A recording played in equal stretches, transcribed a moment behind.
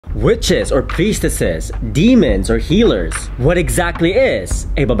Witches or priestesses, demons or healers. What exactly is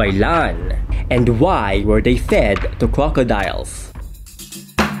a Babaylan? And why were they fed to crocodiles?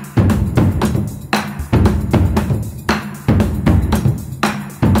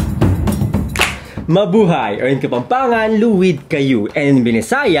 Mabuhay, or in Kapampangan, luwid kayo, and in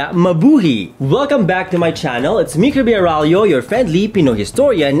Binisaya, mabuhi! Welcome back to my channel. It's me, Kirby Araullo, your friendly Pinoy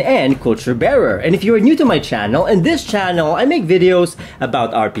historian and culture bearer. And if you are new to my channel, in this channel, I make videos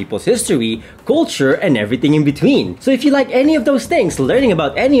about our people's history, culture, and everything in between. So if you like any of those things, learning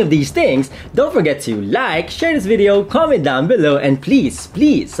about any of these things, don't forget to like, share this video, comment down below, and please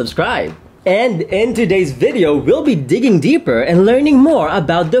subscribe. And in today's video, we'll be digging deeper and learning more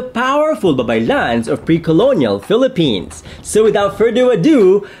about the powerful Babaylans of pre-colonial Philippines. So without further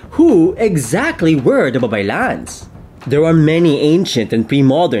ado, who exactly were the Babaylans? There are many ancient and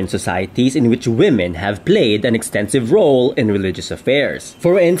pre-modern societies in which women have played an extensive role in religious affairs.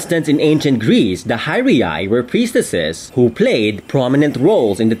 For instance, in ancient Greece, the Hierai were priestesses who played prominent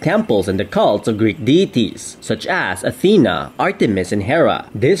roles in the temples and the cults of Greek deities, such as Athena, Artemis, and Hera.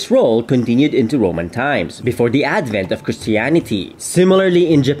 This role continued into Roman times, before the advent of Christianity.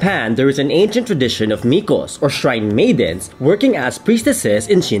 Similarly, in Japan, there is an ancient tradition of Mikos, or shrine maidens, working as priestesses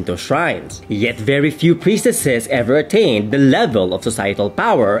in Shinto shrines. Yet very few priestesses ever attained the level of societal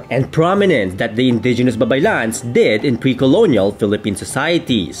power and prominence that the indigenous Babaylans did in pre-colonial Philippine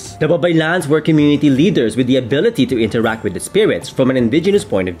societies. The Babaylans were community leaders with the ability to interact with the spirits from an indigenous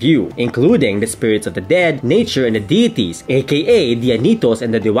point of view, including the spirits of the dead, nature, and the deities, aka the Anitos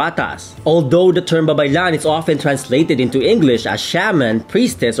and the Diwatas. Although the term Babaylan is often translated into English as shaman,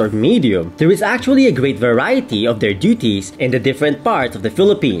 priestess, or medium, there is actually a great variety of their duties in the different parts of the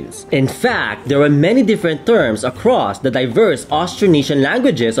Philippines. In fact, there are many different terms across the diverse Austronesian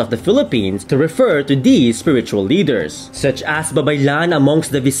languages of the Philippines to refer to these spiritual leaders, such as Babaylan amongst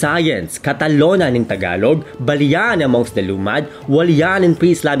the Visayans, Catalonan in Tagalog, Balian amongst the Lumad, Walian in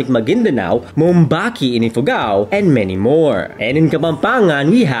pre-Islamic Maguindanao, Mombaki in Ifugao, and many more. And in Kapampangan,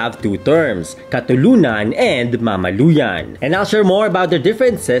 we have two terms, Catalonan and Mamaluyan. And I'll share more about their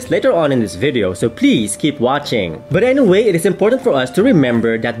differences later on in this video, so please keep watching. But anyway, it is important for us to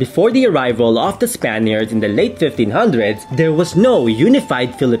remember that before the arrival of the Spaniards in the late 1500s, there was no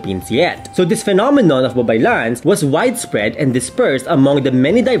unified Philippines yet. So this phenomenon of Babaylans was widespread and dispersed among the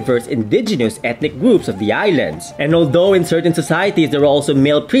many diverse indigenous ethnic groups of the islands. And although in certain societies there were also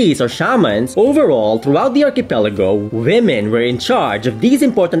male priests or shamans, overall, throughout the archipelago, women were in charge of these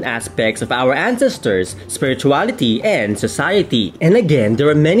important aspects of our ancestors' spirituality and society. And again, there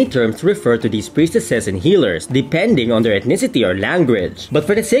are many terms to refer to these priestesses and healers, depending on their ethnicity or language. But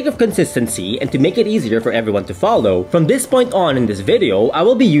for the sake of consistency and to make it easier for everyone to follow, from this point on in this video, I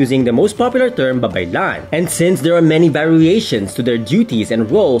will be using the most popular term Babaylan. And since there are many variations to their duties and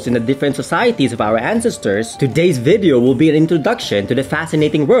roles in the different societies of our ancestors, today's video will be an introduction to the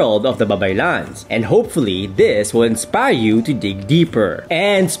fascinating world of the Babaylans. And hopefully, this will inspire you to dig deeper.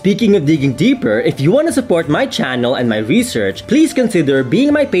 And speaking of digging deeper, if you want to support my channel and my research, please consider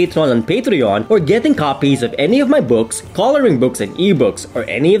being my patron on Patreon or getting copies of any of my books, coloring books and ebooks, or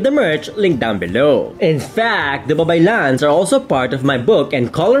any of the merch linked down below. In fact, the Babaylans are also part of my book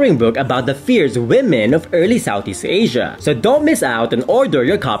and coloring book about the fierce women of early Southeast Asia. So don't miss out and order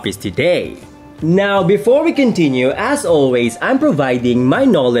your copies today. Now, before we continue, as always, I'm providing my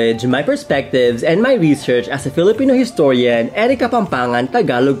knowledge, my perspectives, and my research as a Filipino historian and a Kapampangan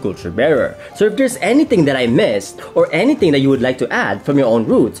Tagalog culture bearer. So if there's anything that I missed, or anything that you would like to add from your own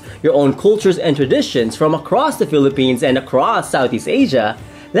roots, your own cultures and traditions from across the Philippines and across Southeast Asia,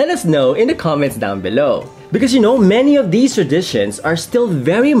 let us know in the comments down below. Because you know, many of these traditions are still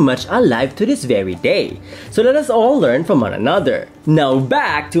very much alive to this very day. So let us all learn from one another. Now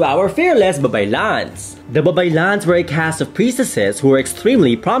back to our fearless Babaylans. The Babaylans were a caste of priestesses who were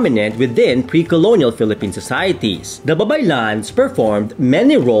extremely prominent within pre-colonial Philippine societies. The Babaylans performed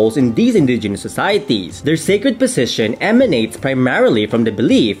many roles in these indigenous societies. Their sacred position emanates primarily from the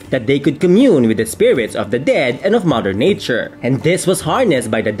belief that they could commune with the spirits of the dead and of Mother Nature. And this was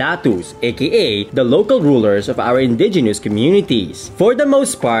harnessed by the Datus, aka the local rulers of our indigenous communities. For the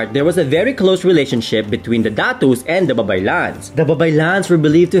most part, there was a very close relationship between the Datus and the Babaylans. The Babaylans were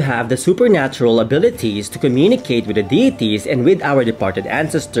believed to have the supernatural abilities to communicate with the deities and with our departed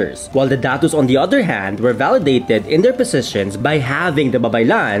ancestors, while the Datus on the other hand were validated in their positions by having the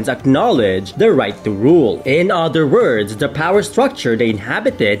Babaylans acknowledge the right to rule. In other words, the power structure they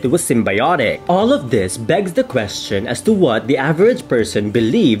inhabited was symbiotic. All of this begs the question as to what the average person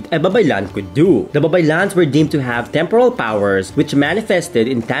believed a Babaylan could do. The Babaylans were deemed to have temporal powers which manifested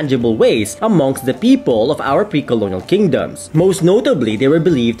in tangible ways amongst the people of our pre-colonial kingdoms. Most Most notably, they were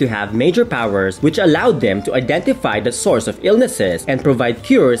believed to have major powers which allowed them to identify the source of illnesses and provide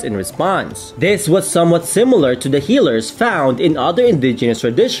cures in response. This was somewhat similar to the healers found in other indigenous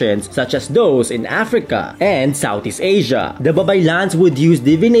traditions such as those in Africa and Southeast Asia. The Babaylans would use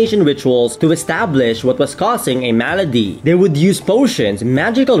divination rituals to establish what was causing a malady. They would use potions,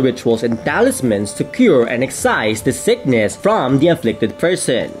 magical rituals, and talismans to cure and excise the sickness from the afflicted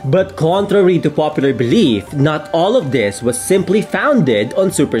person. But contrary to popular belief, not all of this was simply founded on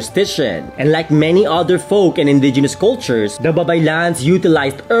superstition. And like many other folk and indigenous cultures, the Babaylans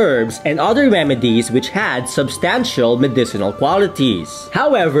utilized herbs and other remedies which had substantial medicinal qualities.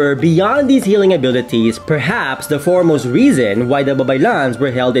 However, beyond these healing abilities, perhaps the foremost reason why the Babaylans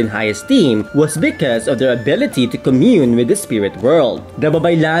were held in high esteem was because of their ability to commune with the spirit world. The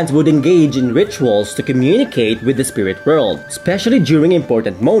Babaylans would engage in rituals to communicate with the spirit world, especially during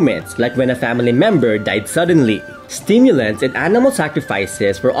important moments like when a family member died suddenly. Stimulants and animal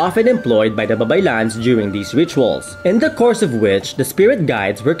sacrifices were often employed by the Babaylans during these rituals, in the course of which the spirit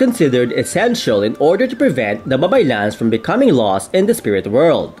guides were considered essential in order to prevent the Babaylans from becoming lost in the spirit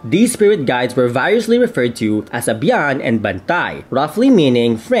world. These spirit guides were variously referred to as Abyan and Bantay, roughly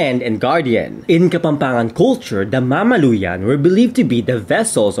meaning friend and guardian. In Kapampangan culture, the Mamaluyan were believed to be the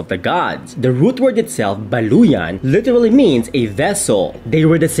vessels of the gods. The root word itself, Baluyan, literally means a vessel. They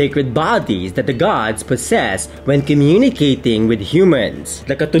were the sacred bodies that the gods possessed when communicating with humans.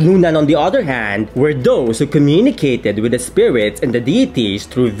 The Catalonan, on the other hand, were those who communicated with the spirits and the deities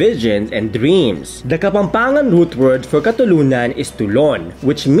through visions and dreams. The Kapampangan root word for Catalonan is tulon,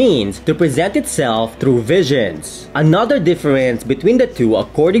 which means to present itself through visions. Another difference between the two,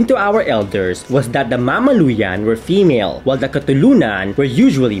 according to our elders, was that the Mamaluyan were female, while the Catalonan were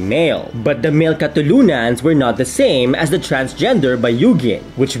usually male. But the male Catalunans were not the same as the transgender Bayugin,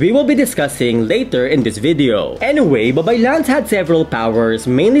 which we will be discussing later in this video. Anyway, Babaylans had several powers,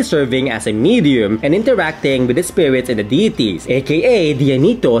 mainly serving as a medium and interacting with the spirits and the deities, aka the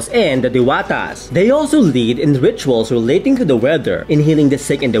Anitos and the Diwatas. They also lead in rituals relating to the weather, in healing the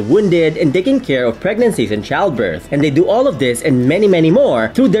sick and the wounded, and taking care of pregnancies and childbirth. And they do all of this and many more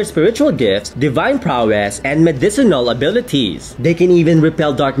through their spiritual gifts, divine prowess, and medicinal abilities. They can even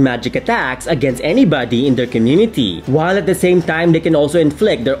repel dark magic attacks against anybody in their community, while at the same time they can also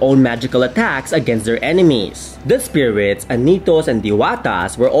inflict their own magical attacks against their enemies. The spirits, Anitos, and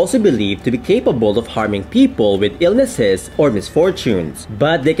Diwatas were also believed to be capable of harming people with illnesses or misfortunes,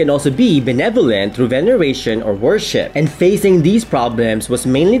 but they can also be benevolent through veneration or worship. And facing these problems was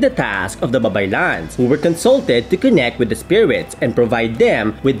mainly the task of the Babaylans, who were consulted to connect with the spirits and provide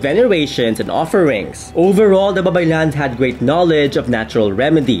them with venerations and offerings. Overall, the Babaylans had great knowledge of natural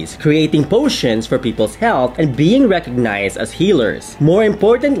remedies, creating potions for people's health and being recognized as healers. More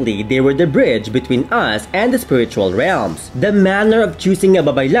importantly, they were the bridge between us and the spiritual realms. The manner of choosing a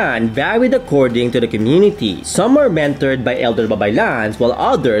Babaylan varied according to the community. Some were mentored by elder Babaylans, while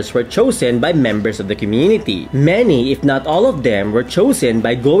others were chosen by members of the community. Many, if not all of them, were chosen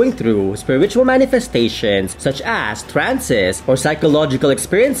by going through spiritual manifestations such as trances or psychological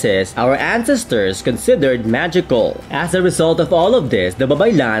experiences our ancestors considered magical. As a result of all of this, the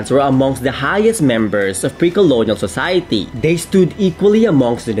Babaylans were amongst the highest members of pre-colonial society. They stood equally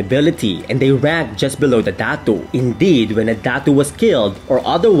amongst the nobility, and they ranked just below the Datu. Indeed, when a Datu was killed or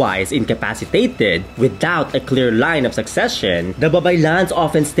otherwise incapacitated without a clear line of succession, the Babaylans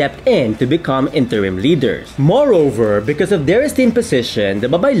often stepped in to become interim leaders. Moreover, because of their esteemed position, the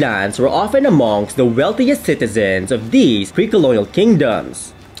Babaylans were often amongst the wealthiest citizens of these pre-colonial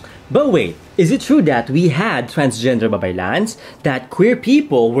kingdoms. But wait, is it true that we had transgender Babaylans? That queer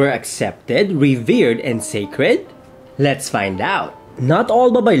people were accepted, revered, and sacred? Let's find out. Not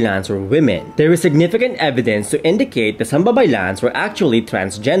all Babaylans were women. There is significant evidence to indicate that some Babaylans were actually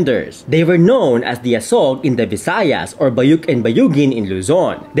transgenders. They were known as the Asog in the Visayas or Bayuk and Bayugin in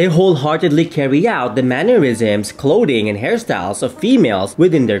Luzon. They wholeheartedly carry out the mannerisms, clothing, and hairstyles of females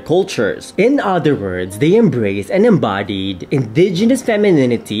within their cultures. In other words, they embraced and embodied indigenous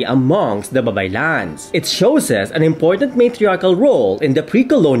femininity amongst the Babaylans. It shows us an important matriarchal role in the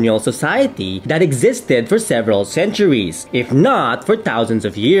pre-colonial society that existed for several centuries, if not for thousands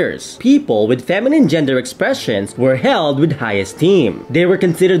of years. People with feminine gender expressions were held with high esteem. They were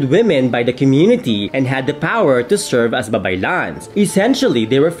considered women by the community and had the power to serve as Babaylans. Essentially,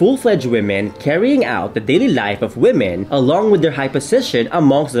 they were full-fledged women carrying out the daily life of women along with their high position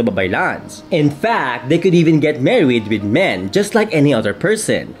amongst the Babaylans. In fact, they could even get married with men just like any other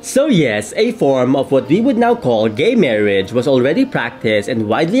person. So yes, a form of what we would now call gay marriage was already practiced and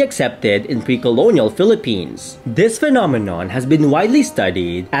widely accepted in pre-colonial Philippines. This phenomenon has been widely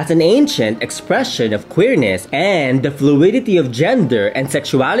studied as an ancient expression of queerness and the fluidity of gender and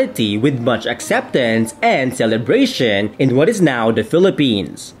sexuality with much acceptance and celebration in what is now the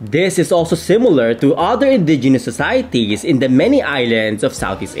Philippines. This is also similar to other indigenous societies in the many islands of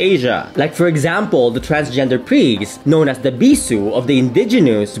Southeast Asia, like for example the transgender priests known as the Bisu of the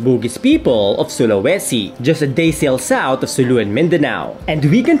indigenous Bugis people of Sulawesi, just a day sail south of Sulu and Mindanao. And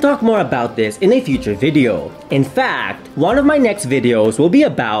we can talk more about this in a future video. In fact, one of my next videos will be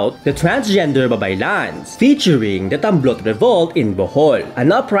about the Transgender Babaylans, featuring the Tamblot Revolt in Bohol,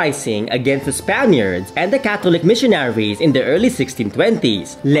 an uprising against the Spaniards and the Catholic missionaries in the early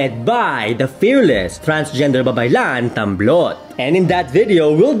 1620s, led by the fearless Transgender Babaylan Tamblot. And in that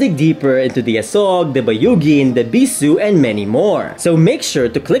video, we'll dig deeper into the Asog, the Bayugin, the Bisu, and many more. So make sure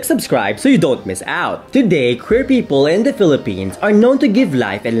to click subscribe so you don't miss out. Today, queer people in the Philippines are known to give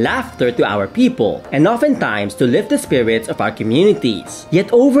life and laughter to our people, and oftentimes to lift the spirits of our communities.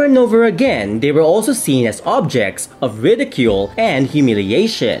 Yet over and over again, they were also seen as objects of ridicule and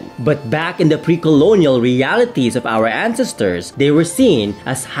humiliation. But back in the pre-colonial realities of our ancestors, they were seen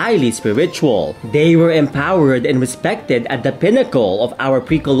as highly spiritual. They were empowered and respected at the pinnacle of our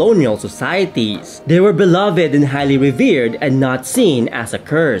pre-colonial societies. They were beloved and highly revered and not seen as a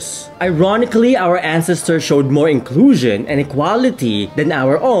curse. Ironically, our ancestors showed more inclusion and equality than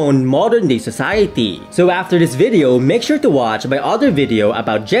our own modern-day society. So after this video, make sure to watch my other video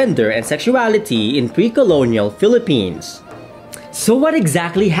about gender and sexuality in pre-colonial Philippines. So what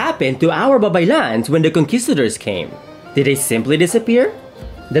exactly happened to our Babaylans when the conquistadors came? Did they simply disappear?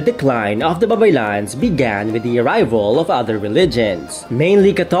 The decline of the Babaylans began with the arrival of other religions,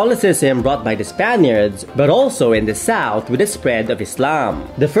 mainly Catholicism brought by the Spaniards, but also in the south with the spread of Islam.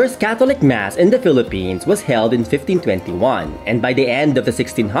 The first Catholic Mass in the Philippines was held in 1521, and by the end of the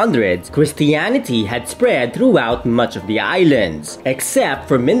 1600s, Christianity had spread throughout much of the islands, except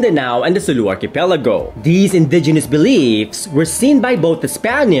for Mindanao and the Sulu archipelago. These indigenous beliefs were seen by both the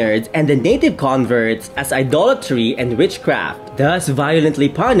Spaniards and the native converts as idolatry and witchcraft, thus violently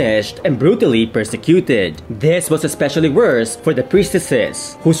punished and brutally persecuted. This was especially worse for the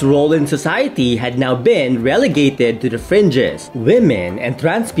priestesses, whose role in society had now been relegated to the fringes. Women and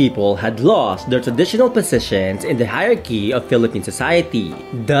trans people had lost their traditional positions in the hierarchy of Philippine society,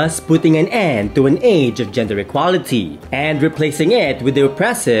 thus putting an end to an age of gender equality, and replacing it with the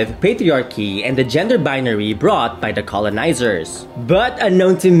oppressive patriarchy and the gender binary brought by the colonizers. But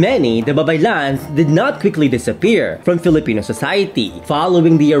unknown to many, the Babaylans did not quickly disappear from Filipino society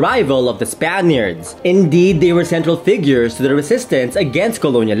following the arrival of the Spaniards. Indeed, they were central figures to the resistance against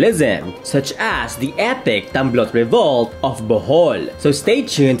colonialism, such as the epic Tamblot Revolt of Bohol. So stay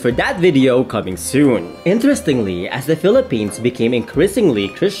tuned for that video coming soon. Interestingly, as the Philippines became increasingly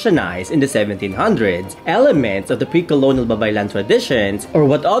Christianized in the 1700s, elements of the pre-colonial Babaylan traditions, or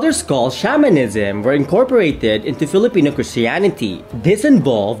what others call shamanism, were incorporated into Filipino Christianity. This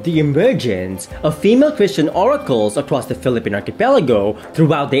involved the emergence of female Christian oracles across the Philippine archipelago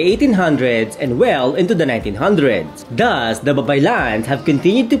throughout the 1800s and well into the 1900s. Thus, the Babaylans have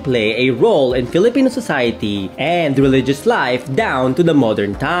continued to play a role in Filipino society and religious life down to the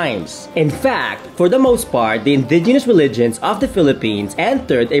modern times. In fact, for the most part, the indigenous religions of the Philippines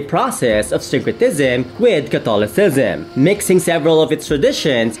entered a process of syncretism with Catholicism, mixing several of its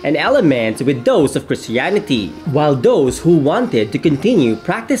traditions and elements with those of Christianity, while those who wanted to continue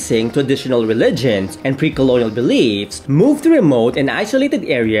practicing traditional religions and pre-colonial beliefs moved to remote and isolated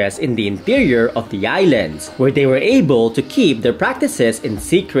areas in the interior of the islands, where they were able to keep their practices in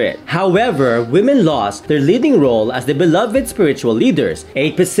secret. However, women lost their leading role as the beloved spiritual leaders,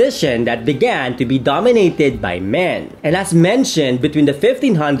 a position that began to be dominated by men. And as mentioned, between the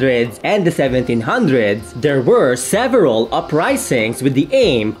 1500s and the 1700s, there were several uprisings with the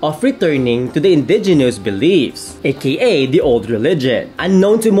aim of returning to the indigenous beliefs, aka the old religion.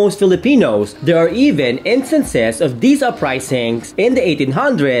 Unknown to most Filipinos, there are even instances of these uprisings in the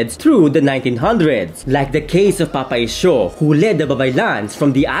 1800s through the 1900s, like the case of Papa Isyo, who led the Babaylans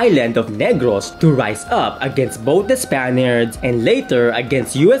from the island of Negros to rise up against both the Spaniards and later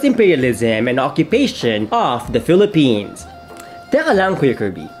against US imperialism and occupation of the Philippines. Teka lang, Kuya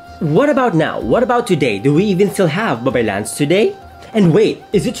Kirby. What about now? What about today? Do we even still have Babaylans today? And wait,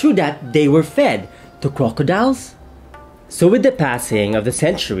 is it true that they were fed to crocodiles? So with the passing of the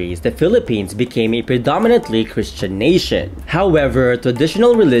centuries, the Philippines became a predominantly Christian nation. However,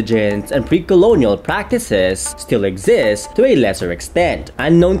 traditional religions and pre-colonial practices still exist to a lesser extent.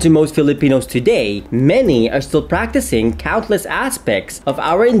 Unknown to most Filipinos today, many are still practicing countless aspects of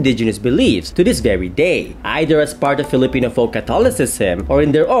our indigenous beliefs to this very day, either as part of Filipino folk Catholicism or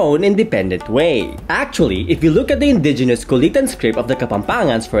in their own independent way. Actually, if you look at the indigenous Kulitan script of the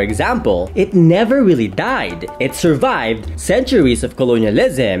Kapampangans, for example, it never really died. It survived centuries of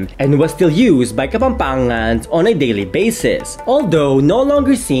colonialism and was still used by Kapampangans on a daily basis. Although no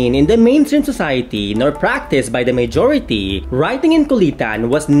longer seen in the mainstream society nor practiced by the majority, writing in Kulitan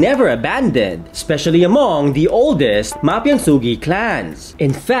was never abandoned, especially among the oldest Mapiangsugi clans.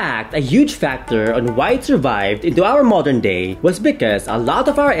 In fact, a huge factor on why it survived into our modern day was because a lot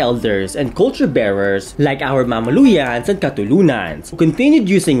of our elders and culture bearers, like our Mamaluyans and Catolunans, continued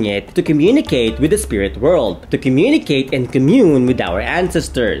using it to communicate with the spirit world, to communicate and commune with our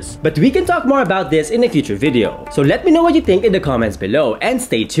ancestors. But we can talk more about this in a future video. So let me know what you think in the comments below and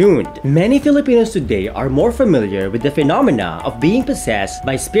stay tuned. Many Filipinos today are more familiar with the phenomena of being possessed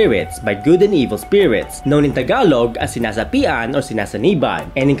by spirits, by good and evil spirits, known in Tagalog as sinasapian or sinasaniban,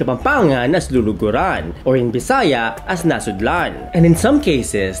 and in Kapampangan as luluguran, or in Bisaya as nasudlan. And in some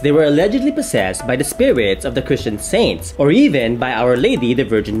cases, they were allegedly possessed by the spirits of the Christian saints, or even by Our Lady the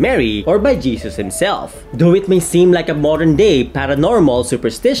Virgin Mary, or by Jesus himself. Though it may seem like a modern-day paranormal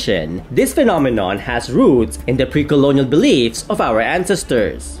superstition, this phenomenon has roots in the pre-colonial beliefs of our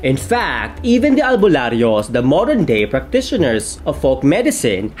ancestors. In fact, even the albularios, the modern-day practitioners of folk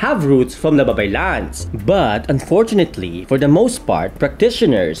medicine, have roots from the Babaylans. But unfortunately, for the most part,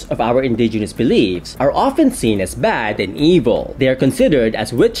 practitioners of our indigenous beliefs are often seen as bad and evil. They are considered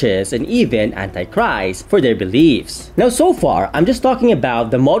as witches and even antichrist for their beliefs. Now, so far, I'm just talking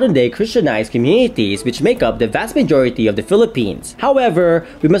about the modern-day Christianized communities which make up the vast majority of the Philippines. However,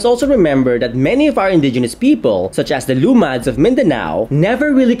 we must also remember that many of our indigenous people, such as the Lumads of Mindanao,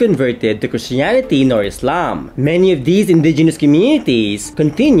 never really converted to Christianity nor Islam. Many of these indigenous communities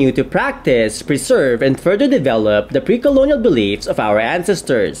continue to practice, preserve, and further develop the pre-colonial beliefs of our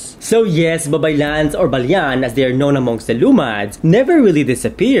ancestors. So yes, Babaylans or Balyan as they are known amongst the Lumads never really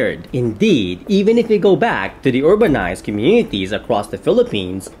disappeared. Indeed, even if we go back to the urbanized communities across the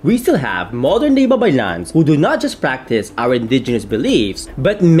Philippines, we still have modern-day Babaylans who do not just practice our indigenous beliefs,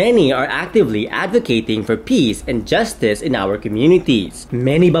 but many are actively advocating for peace and justice in our communities.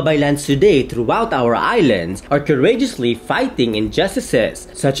 Many Babaylans today throughout our islands are courageously fighting injustices,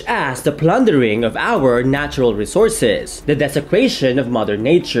 such as the plundering of our natural resources, the desecration of Mother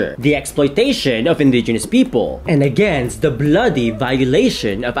Nature, the exploitation of indigenous people, and against the bloody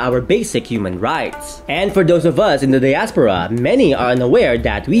violation of our basic human rights. And for those of us in the diaspora, many are unaware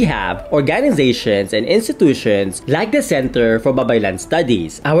that we have organizations and institutions like the Center for Babaylan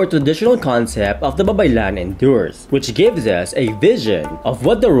Studies. Our traditional concept of the Babaylan endures, which gives us a vision of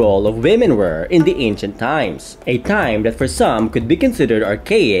what the role of women were in the ancient times, a time that for some could be considered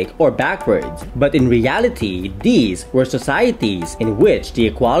archaic or backwards, but in reality, these were societies in which the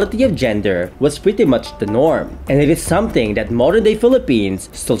equality of gender was pretty much the norm, and it is something that modern-day Philippines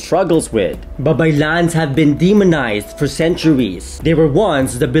still struggles with. Babaylans have been demonized for centuries. They were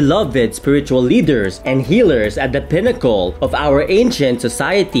once the beloved spiritual leaders and healers at the pinnacle of our ancient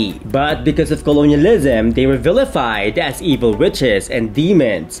society, but because of colonialism, they were vilified as evil witches and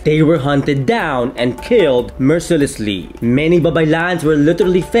demons. They were hunted down and killed mercilessly. Many Babaylans were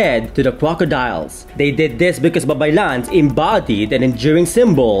literally fed to the crocodiles. They did this because Babaylans embodied an enduring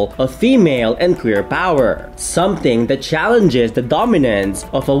symbol of female and queer power, something that challenges the dominance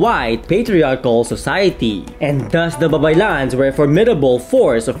of a white patriarchal society. And thus the Babaylans were a formidable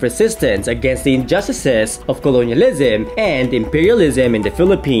force of resistance against the injustices of colonialism and imperialism in the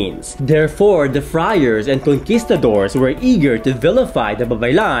Philippines. Therefore, the friars and conquistadors were eager to vilify the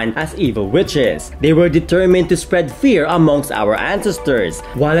Babaylan as evil witches. They were determined to spread fear amongst our ancestors,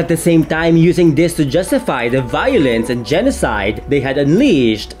 while at the same time using this to justify the violence and genocide they had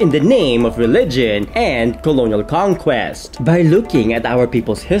unleashed in the name of religion and colonial conquest. By looking at our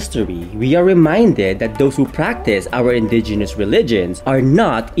people's history, we are reminded that those who practice our indigenous religions are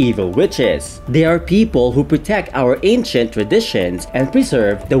not evil witches. They are people who protect our ancient traditions and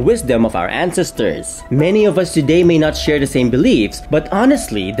preserve the wisdom of our ancestors. Many of us today may not share the same beliefs, but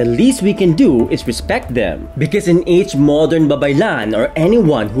honestly, the least we can do is respect them. Because in each modern Babaylan or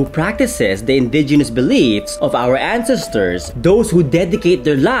anyone who practices the indigenous beliefs of our ancestors, those who dedicate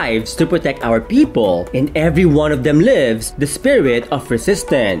their lives to protect our people, in every one of them lives the spirit of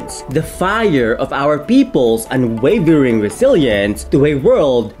resistance, the fire of our people's unwavering resilience to a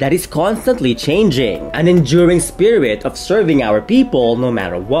world that is constantly changing, an enduring enduring spirit of serving our people no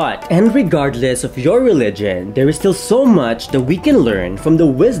matter what. And regardless of your religion, there is still so much that we can learn from the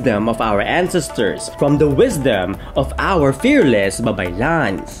wisdom of our ancestors, from the wisdom of our fearless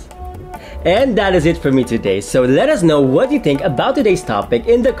Babaylans. And that is it for me today, so let us know what you think about today's topic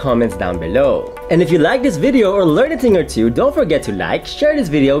in the comments down below. And if you like this video or learned a thing or two, don't forget to like, share this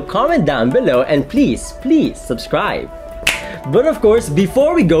video, comment down below, and please subscribe. But of course,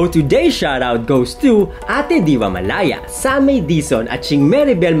 before we go, today's shoutout goes to Ate Diva Malaya, Samay Dison at Ching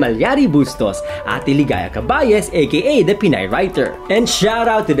Maribel Malyari Bustos, Ate Ligaya Cabayes aka the Pinay Writer. And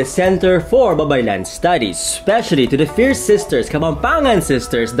shoutout to the Center for Babaylan Studies, especially to the Fierce Sisters, Kapampangan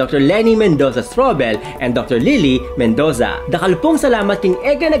Sisters, Dr. Lenny Mendoza Strobel and Dr. Lily Mendoza. Dakalpong salamat king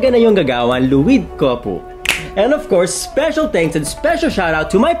ega na ganayong gagawan Luwid Kopu. And of course, special thanks and special shoutout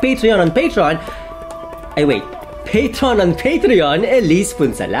to my Patreon on Patreon. Patron on Patreon, Elise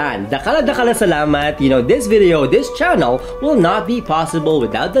Punsalan. Dakala salamat. You know, this channel will not be possible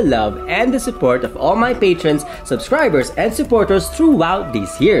without the love and the support of all my patrons, subscribers, and supporters throughout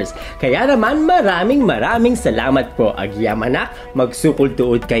these years. Kaya naman maraming salamat po. Agyamanak, magsukol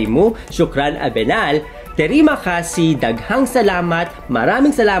tuod kay mo, syukran abenal, terima kasih, daghang salamat,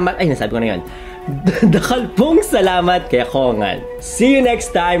 maraming salamat, ay nasabi ko na yun. Dakalpong salamat kay Kongan. See you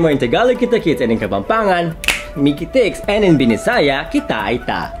next time, more in Tagalog kita kits and in Kapampangan, Miki Tix, and in Binisaya,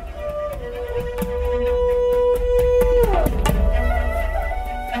 kita.